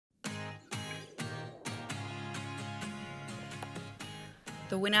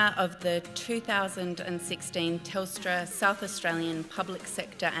The winner of the 2016 Telstra South Australian Public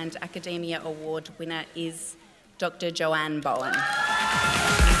Sector and Academia Award winner is Dr. Joanne Bowen.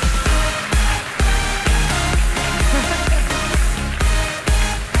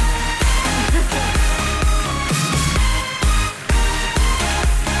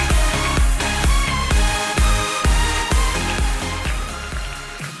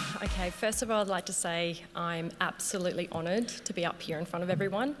 First of all, I'd like to say I'm absolutely honoured to be up here in front of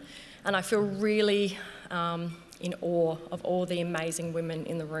everyone, and I feel really in awe of all the amazing women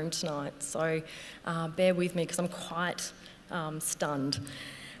in the room tonight. So bear with me because I'm quite stunned.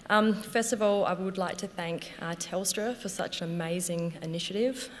 First of all, I would like to thank Telstra for such an amazing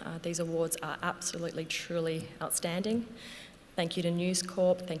initiative. These awards are absolutely, truly outstanding. Thank you to News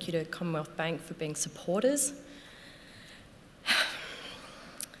Corp, thank you to Commonwealth Bank for being supporters.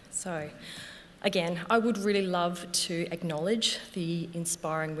 So, again, I would really love to acknowledge the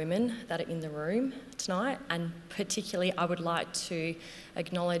inspiring women that are in the room tonight, and particularly I would like to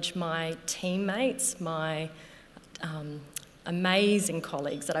acknowledge my teammates, my amazing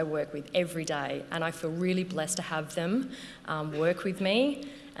colleagues that I work with every day, and I feel really blessed to have them work with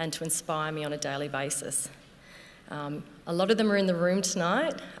me and to inspire me on a daily basis. A lot of them are in the room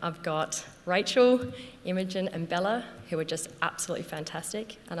tonight. I've got Rachel, Imogen and Bella, who are just absolutely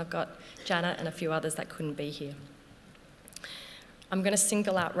fantastic, and I've got Janet and a few others that couldn't be here. I'm going to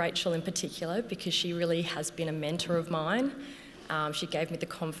single out Rachel in particular because she really has been a mentor of mine. She gave me the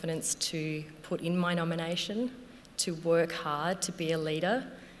confidence to put in my nomination, to work hard, to be a leader,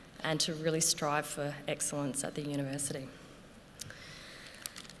 and to really strive for excellence at the university.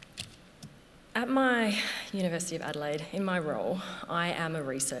 At my University of Adelaide, in my role, I am a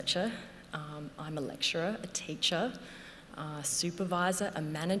researcher, I'm a lecturer, a teacher, a supervisor, a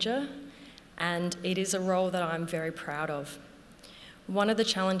manager, and it is a role that I'm very proud of. One of the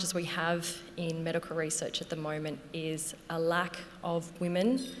challenges we have in medical research at the moment is a lack of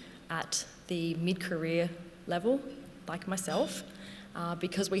women at the mid-career level, like myself,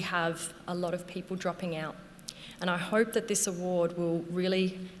 because we have a lot of people dropping out. And I hope that this award will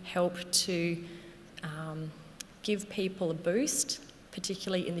really help to give people a boost,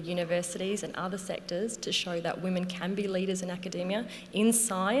 particularly in the universities and other sectors, to show that women can be leaders in academia, in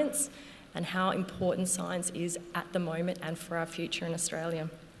science, and how important science is at the moment and for our future in Australia.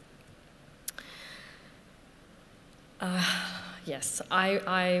 Yes,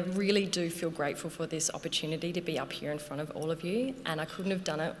 I really do feel grateful for this opportunity to be up here in front of all of you, and I couldn't have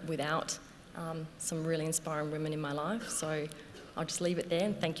done it without some really inspiring women in my life, so I'll just leave it there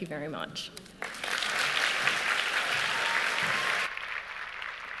and thank you very much.